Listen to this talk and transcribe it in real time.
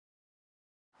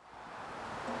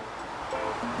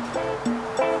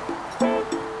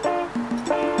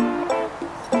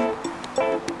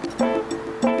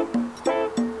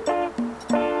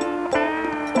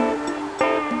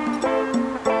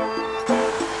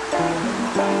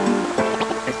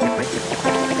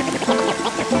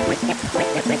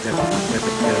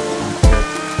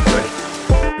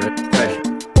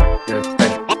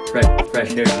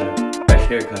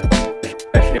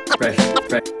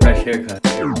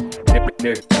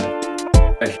Mike's haircut.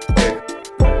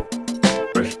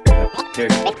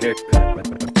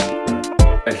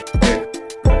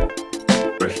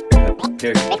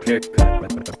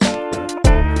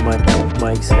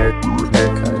 Mike's haircut.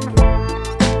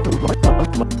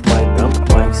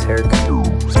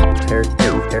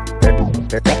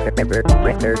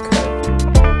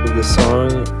 The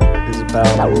song is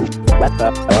about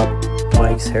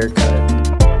Mike's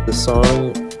haircut. The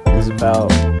song is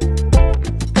about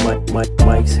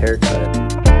Mike's haircut.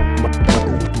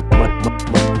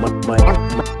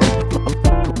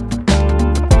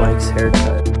 Mike's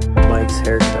haircut. Mike's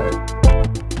haircut.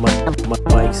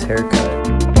 Mike's haircut.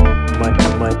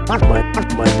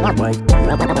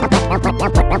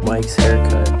 Mike's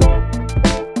haircut.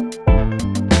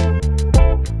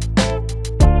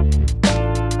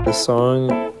 The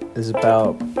song is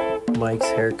about Mike's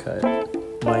haircut.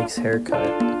 Mike's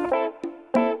haircut.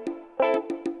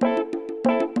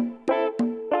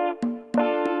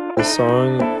 The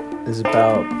song is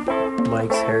about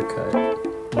Mike's haircut.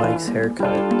 Mike's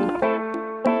haircut.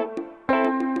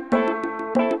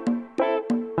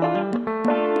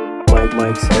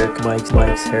 Mike's haircut.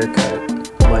 Mike's haircut.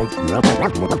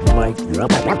 Mike's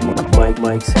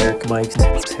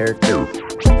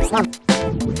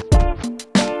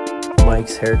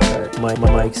haircut.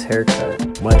 Mike's haircut.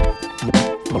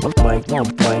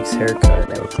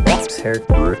 Mike's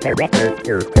haircut. Mike's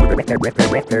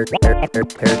haircut. Mike's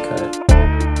haircut. Haircut.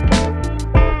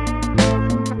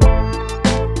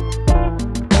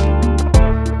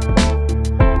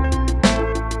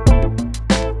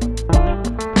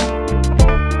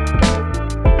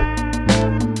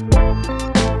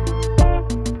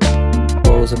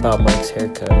 About Mike's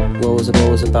haircut. What was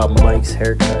about Mike's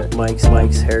haircut? Mike's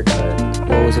haircut.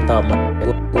 What was about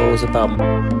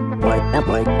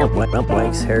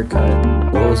Mike's haircut?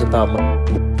 What was about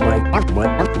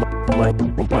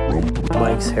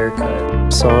Mike's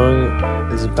haircut?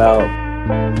 Song is about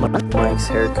Mike's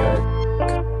haircut.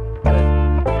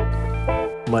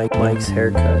 Mike's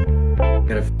haircut.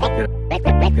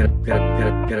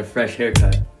 Get a fresh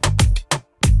haircut.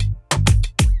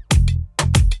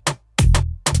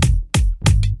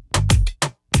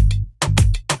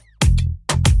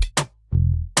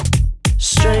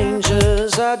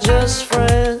 Strangers are just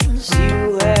friends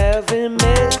you haven't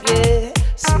met yet.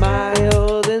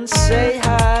 Smile and say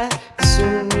hi,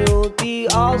 soon you'll be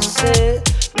all set.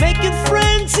 Making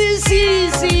friends is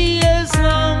easy as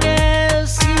long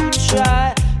as you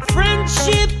try.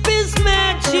 Friendship is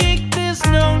magic, there's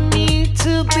no need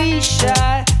to be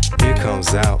shy. It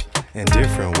comes out in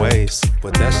different ways,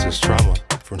 but that's just trauma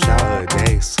from childhood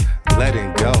days.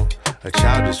 Letting go of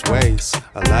childish ways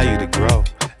allow you to grow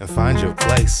and find your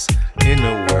place in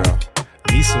the world.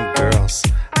 Meet some girls,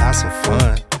 have some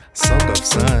fun, soak up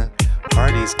sun.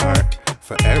 Parties aren't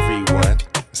for everyone.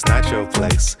 It's not your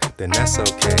place, then that's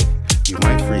okay. You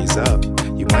might freeze up,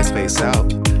 you might space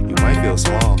out, you might feel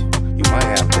small, you might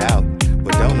have doubt,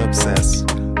 but don't obsess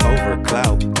over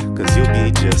clout, cause you'll be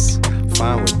just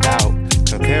fine without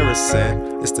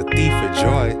comparison. It's the thief of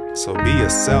joy, so be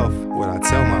yourself, what I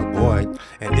tell my boy.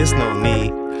 And there's no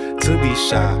need to be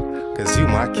shy, cause you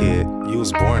my kid, you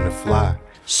was born to fly.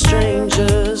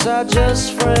 Strangers are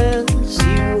just friends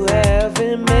you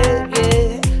haven't met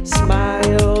yet.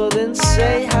 Smile and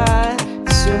say hi,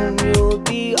 soon you'll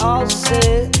be all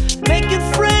set. Making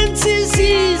friends is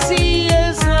easy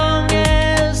as long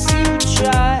as you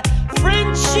try.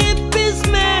 Friendship is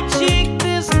magic,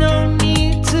 there's no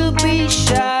need to be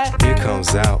shy. It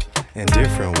comes out in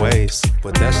different ways,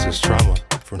 but that's just trauma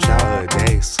from childhood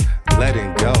days.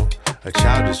 Letting go of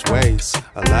childish ways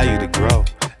allow you to grow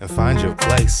and find your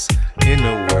place in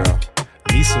the world.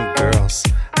 Meet some girls,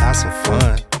 have some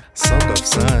fun, soak up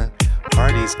sun.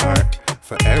 Parties aren't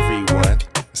for everyone.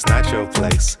 It's not your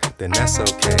place, then that's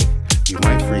okay. You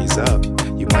might freeze up,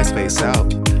 you might space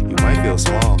out, you might feel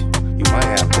small, you might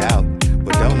have doubt,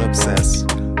 but don't obsess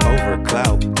over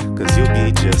clout, cause you'll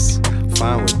be just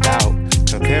fine without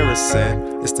comparison.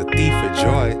 It's the thief of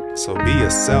joy, so be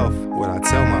yourself, what I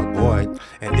tell my boy.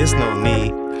 And there's no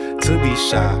need to be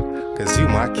shy, cause you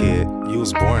my kid, you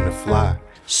was born to fly.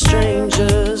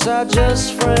 Strangers are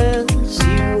just friends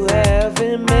you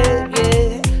haven't met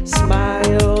yet.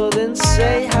 Smile and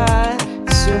say hi,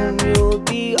 soon you'll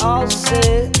be all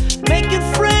set. Making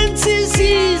friends is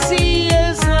easy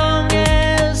as long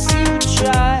as you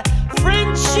try.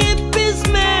 Friendship is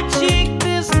magic,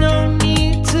 there's no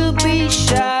need to be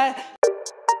shy.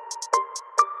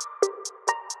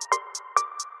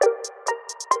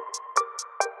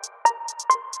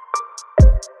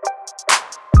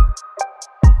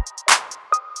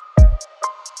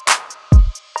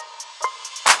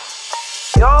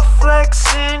 You're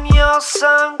flexing your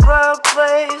SoundCloud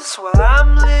plays while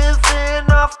I'm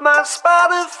living off my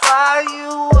Spotify.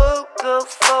 You work a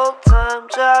full-time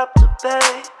job to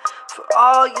pay for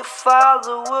all your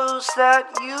followers that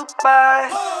you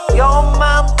buy. Your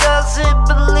mom doesn't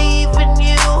believe in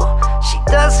you. She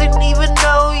doesn't even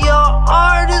know your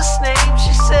artist name.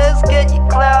 She says get your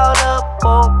clout up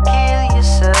or kill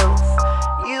yourself.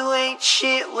 You ain't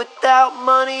shit without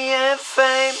money and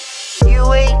fame.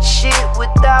 You ain't shit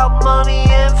without money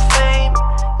and fame.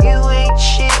 You ain't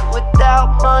shit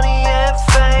without money and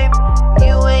fame.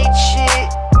 You ain't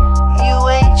shit. You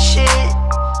ain't shit.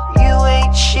 You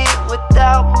ain't shit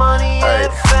without money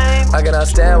and fame. I cannot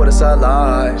stand what it's all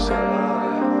lies.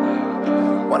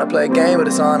 Wanna play a game but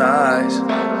it's on ice.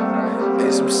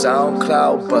 Need some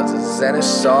SoundCloud buzzers and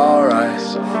it's alright.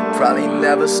 Probably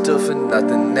never stood for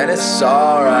nothing and it's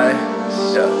alright.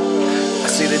 Yeah. I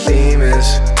see the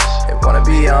demons, they wanna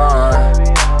be on.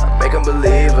 I make them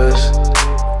believers,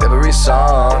 every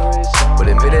song. But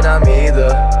admit it, I'm either,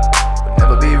 would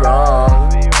never be wrong.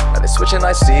 Now they switching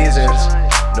like seasons,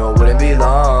 no it wouldn't be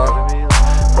long.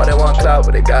 Why they want clout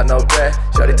but they got no bread?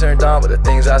 Shawty turned on with the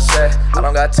things I said. I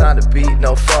don't got time to beat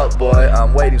no fuck boy,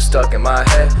 I'm way too stuck in my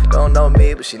head. Don't know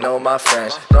me but she know my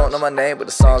friends. Don't know my name but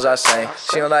the songs I sing.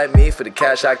 She don't like me for the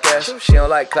cash I cash. She don't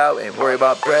like clout, ain't worry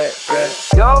about bread.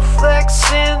 You're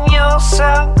flexing your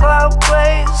SoundCloud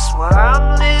plays while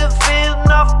I'm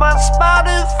living off my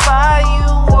Spotify.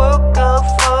 You work a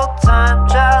full-time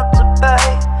job to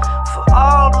pay for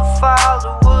all the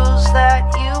followers that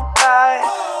you buy.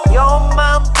 Your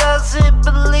mom doesn't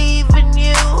believe in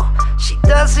you. She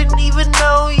doesn't even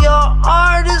know your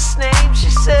artist name. She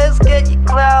says get your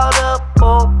clout up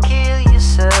or kill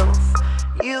yourself.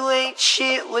 You ain't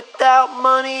shit without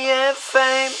money and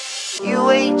fame. You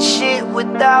ain't shit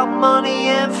without money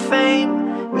and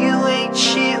fame. You ain't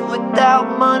shit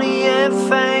without money and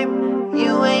fame.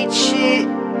 You ain't shit.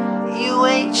 You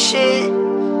ain't shit.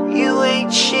 You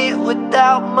ain't shit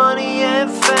without money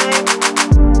and fame.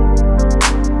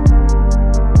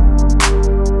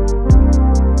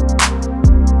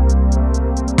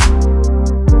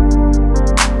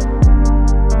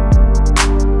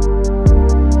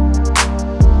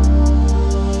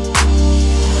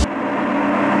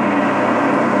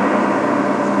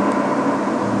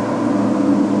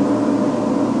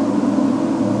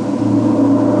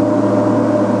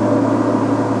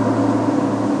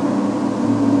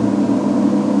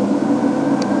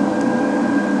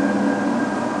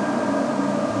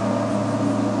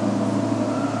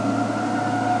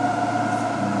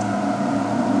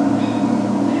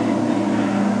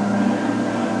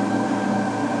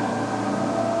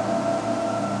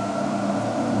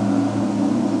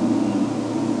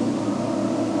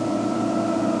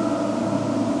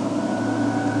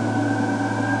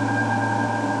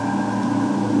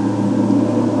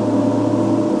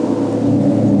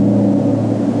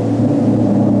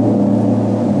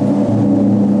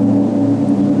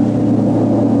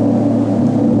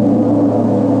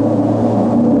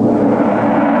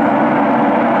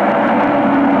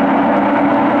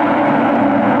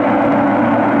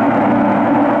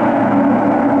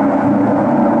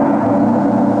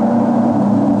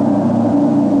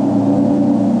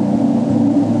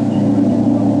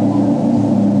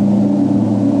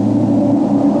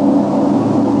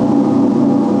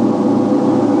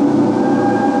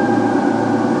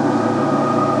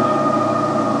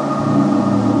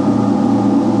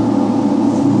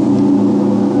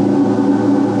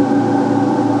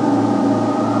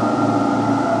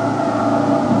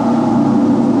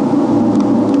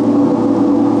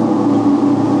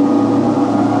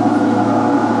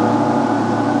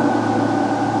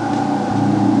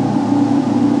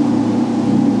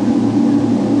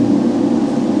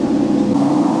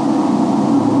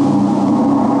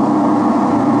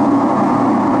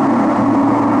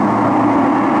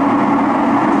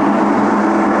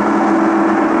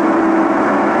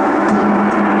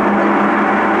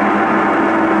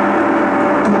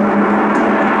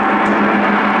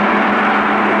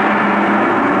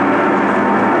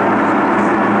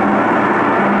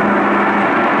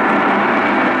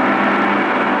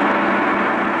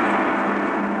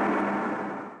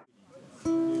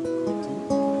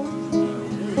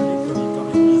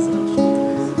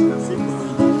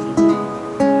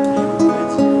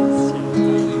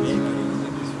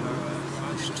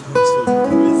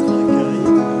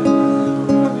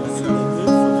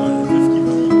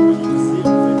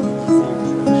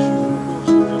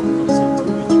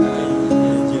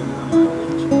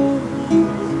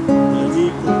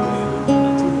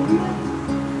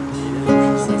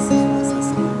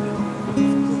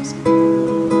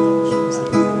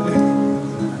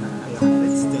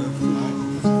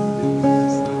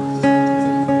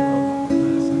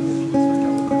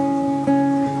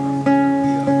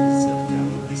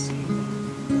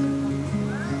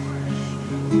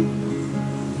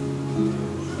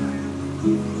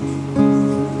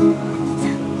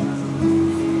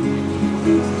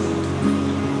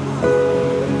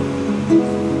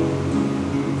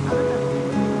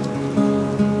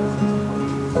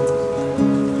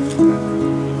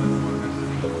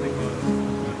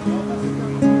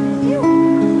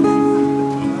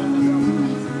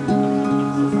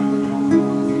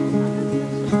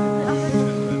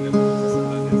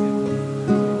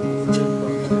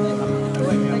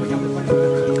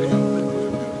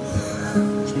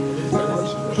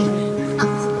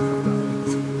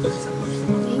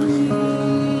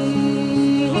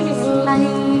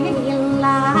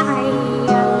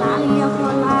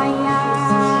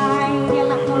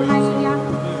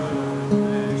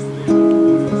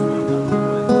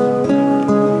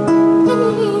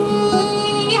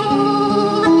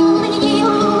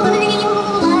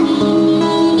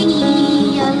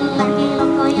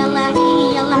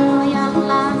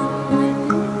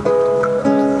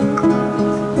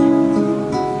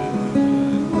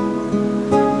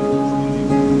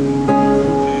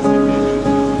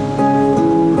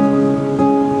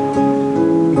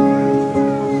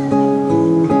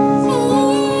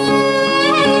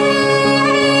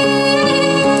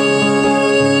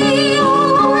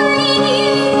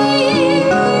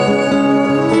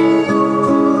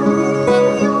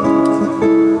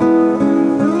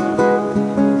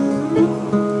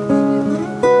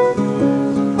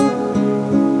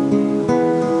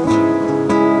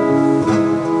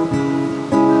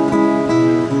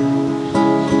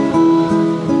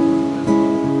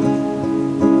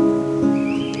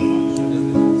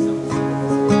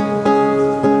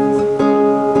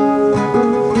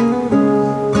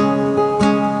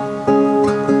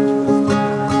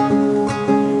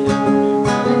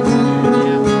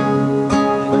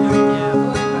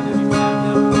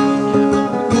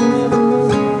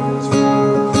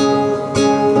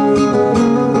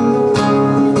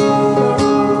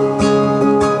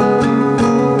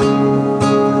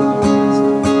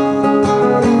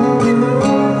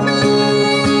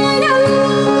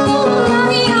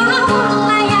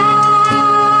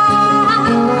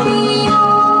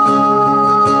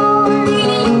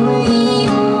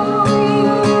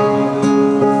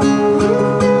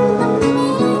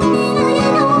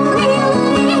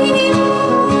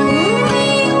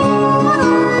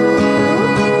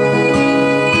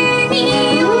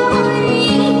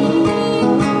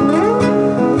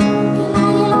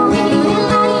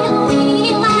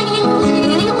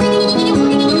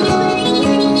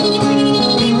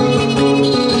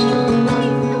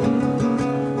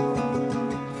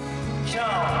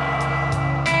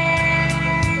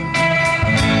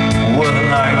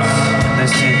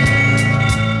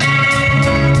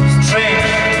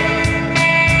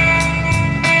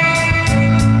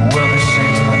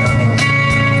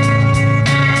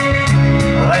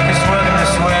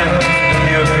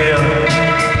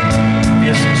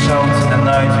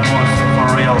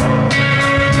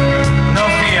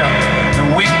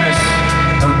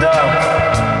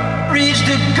 Reach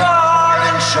the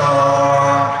garden shore.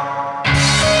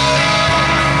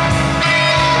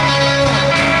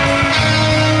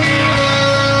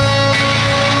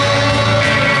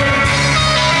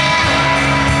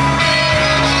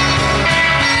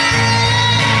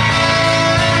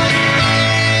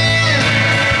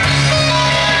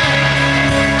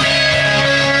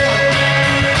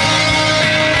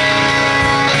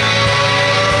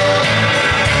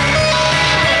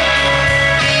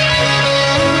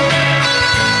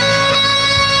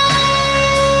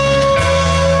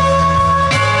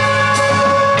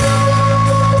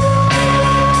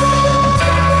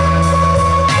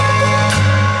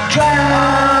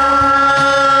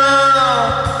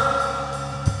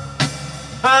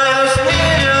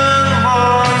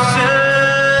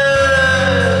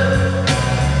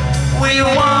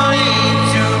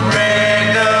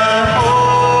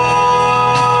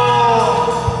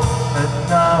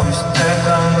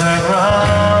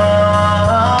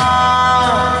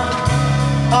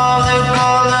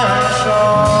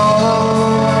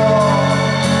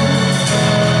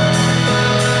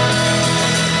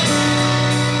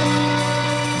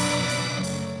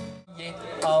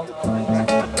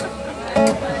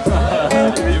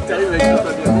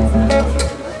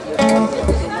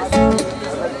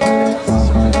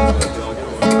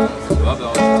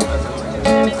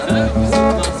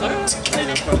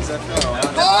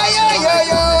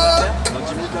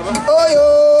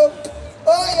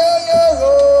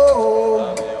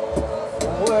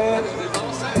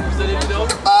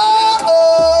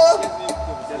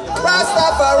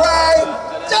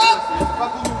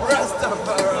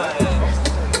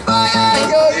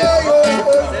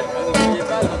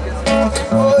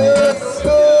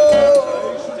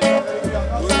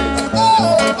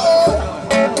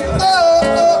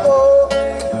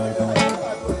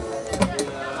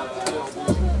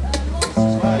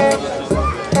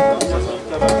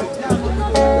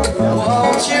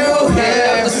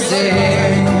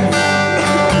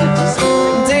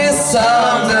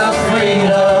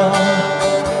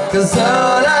 'cause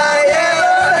all I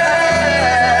ever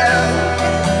had,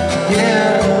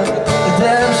 yeah,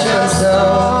 redemption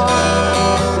song,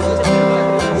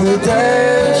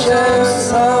 redemption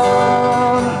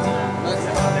song.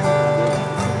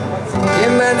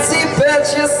 Emancipate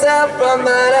yourself from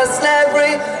that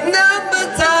slavery. Number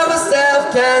time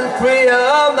yourself can free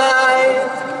your mind.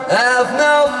 Have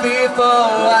no fear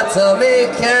for atomic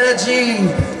energy,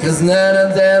 'cause none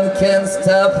of them can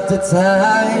stop the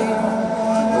time.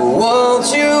 Won't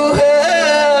you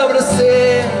help to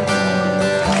sing?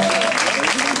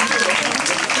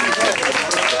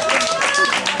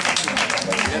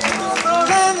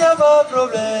 Problème, y'a pas de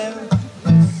problème.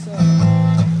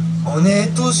 On est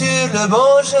tous sur le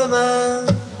bon chemin.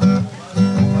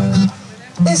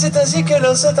 Et c'est ainsi que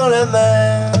l'on se tend la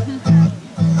main.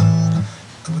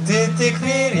 Tout est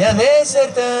écrit, rien n'est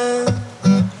certain.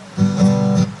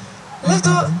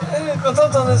 Lève-toi, content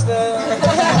ton destin.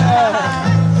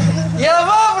 Y'a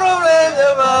pas de problème,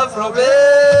 y'a pas de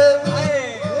problème.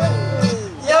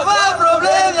 Y'a pas de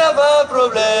problème, y'a pas de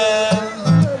problème.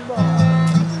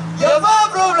 Y'a pas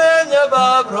de problème, y'a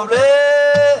pas de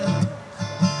problème.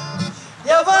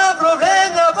 Y'a pas de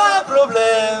problème, y'a pas de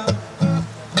problème.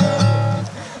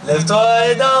 Lève-toi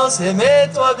et danse et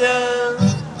mets-toi bien.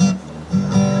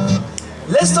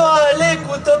 Laisse-toi aller,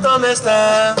 écoute ton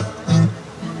instinct.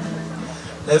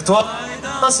 Lève-toi et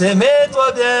danse et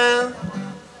mets-toi bien.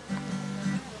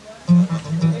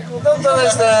 Écoute ton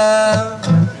instinct.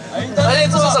 Allez,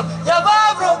 tous ensemble. Y'a pas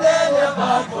de problème, y'a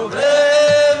pas de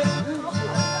problème.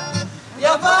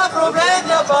 Y'a pas de problème,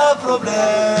 y'a pas de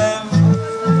problème.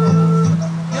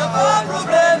 Y'a pas de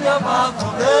problème, y'a pas de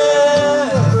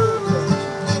problème.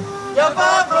 Y'a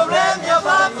pas de problème, y'a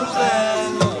pas de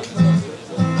problème.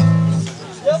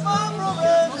 Y'a pas de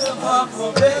problème, y'a pas de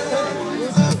problème.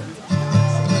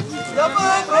 Y'a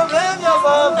pas de problème, y'a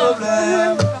pas de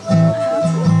problème.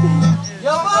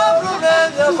 Y'a pas de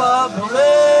problème, y'a pas de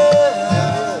problème.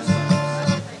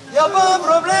 Y'a pas de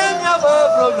problème, y'a pas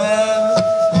de problème.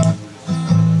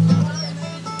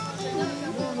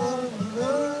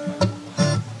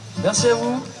 Merci à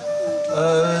vous.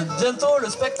 Bientôt, le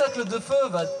spectacle de feu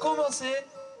va commencer.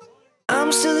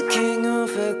 I'm still the king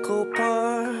of Echo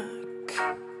Park.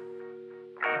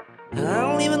 And I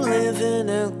don't even live in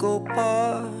Echo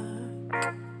Park.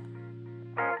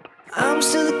 I'm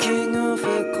still the king of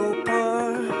Echo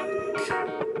Park.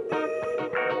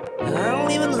 And I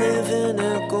don't even live in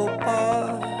Echo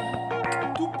Park.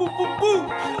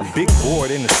 Big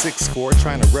board in the 6'4",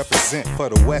 trying to represent for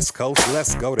the West Coast.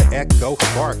 Let's go to Echo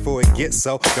Park before it gets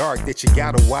so dark that you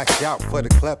gotta watch out for the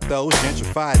kleptos.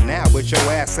 Gentrified now, but your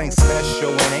ass ain't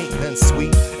special and ain't nothing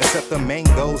sweet except the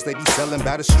mangoes they be selling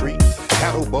by the street.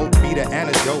 Paddle boat be the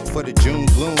antidote for the June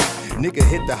gloom. Nigga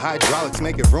hit the hydraulics,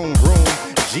 make it vroom vroom.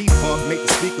 G-funk make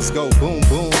the speakers go boom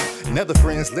boom.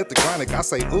 Netherfriends lit the chronic, I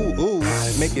say ooh ooh.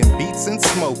 Making beats and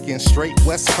smoking, straight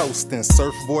West Coastin',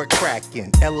 surfboard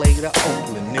cracking, LA to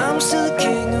Oakland. Nigga. I'm still the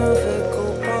king of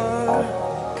Echo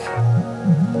Park.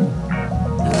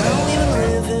 And I don't even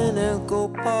live in Echo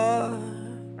Park.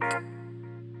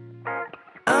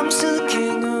 I'm still the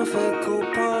king of Echo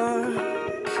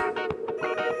Park.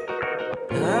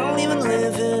 And I don't even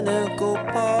live in Echo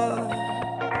Park.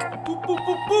 I'm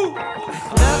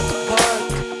at the park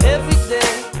every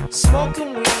day,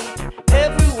 smoking weed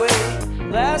every way.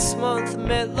 Last month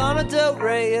met Lana Del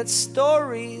Rey at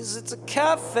Stories. It's a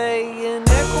cafe in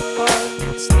Echo Park.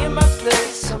 It's near my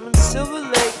place. I'm in Silver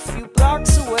Lake, a few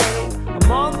blocks away.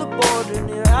 I'm on the border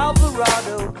near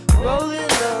Alvarado,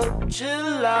 rolling up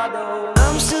gelato.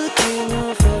 I'm still the king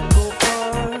of Echo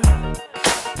Park.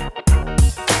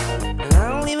 And I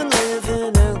don't even live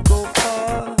in Echo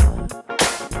Park.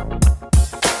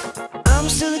 I'm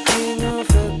still the king of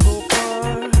Echo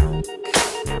Park.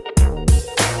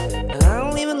 And I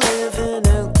don't even live in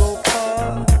Echo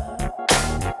Park.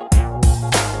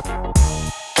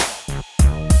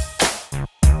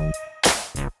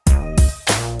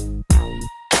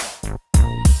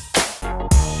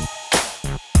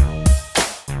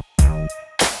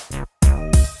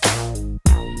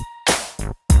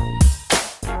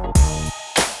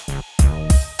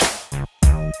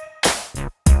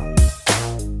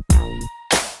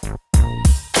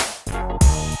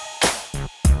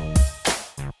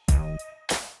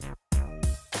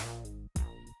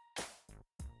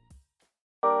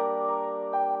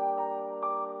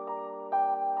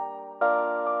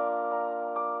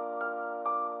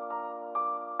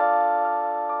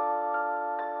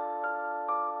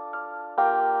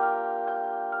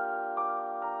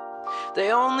 They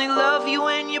only love you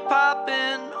when you're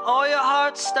popping, or your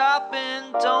heart's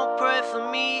stopping. Don't pray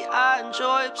for me, I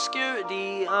enjoy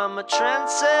obscurity. I'm a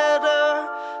trendsetter,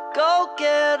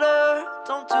 go-getter.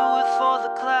 Don't do it for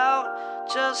the clout,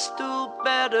 just do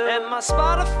better. And my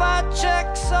Spotify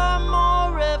checks are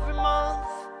more every month.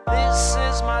 This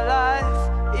is my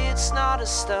life, it's not a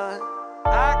stunt.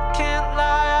 I can't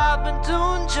lie, I've been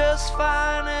doing just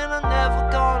fine, and I'm never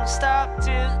gonna stop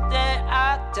till the day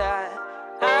I die.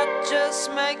 I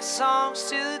just make songs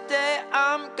till the day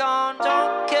I'm gone.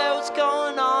 Don't care what's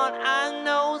going on, I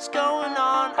know what's going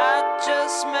on. I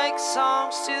just make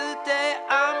songs till the day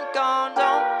I'm gone.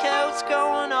 Don't care what's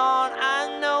going on,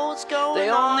 I know what's going on.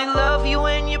 They only love you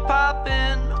when you're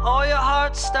popping, or your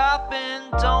heart's stopping.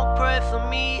 Don't pray for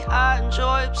me, I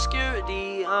enjoy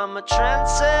obscurity. I'm a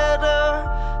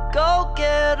trendsetter,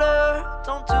 go-getter.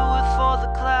 Don't do it for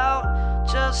the clout,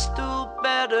 just do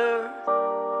better.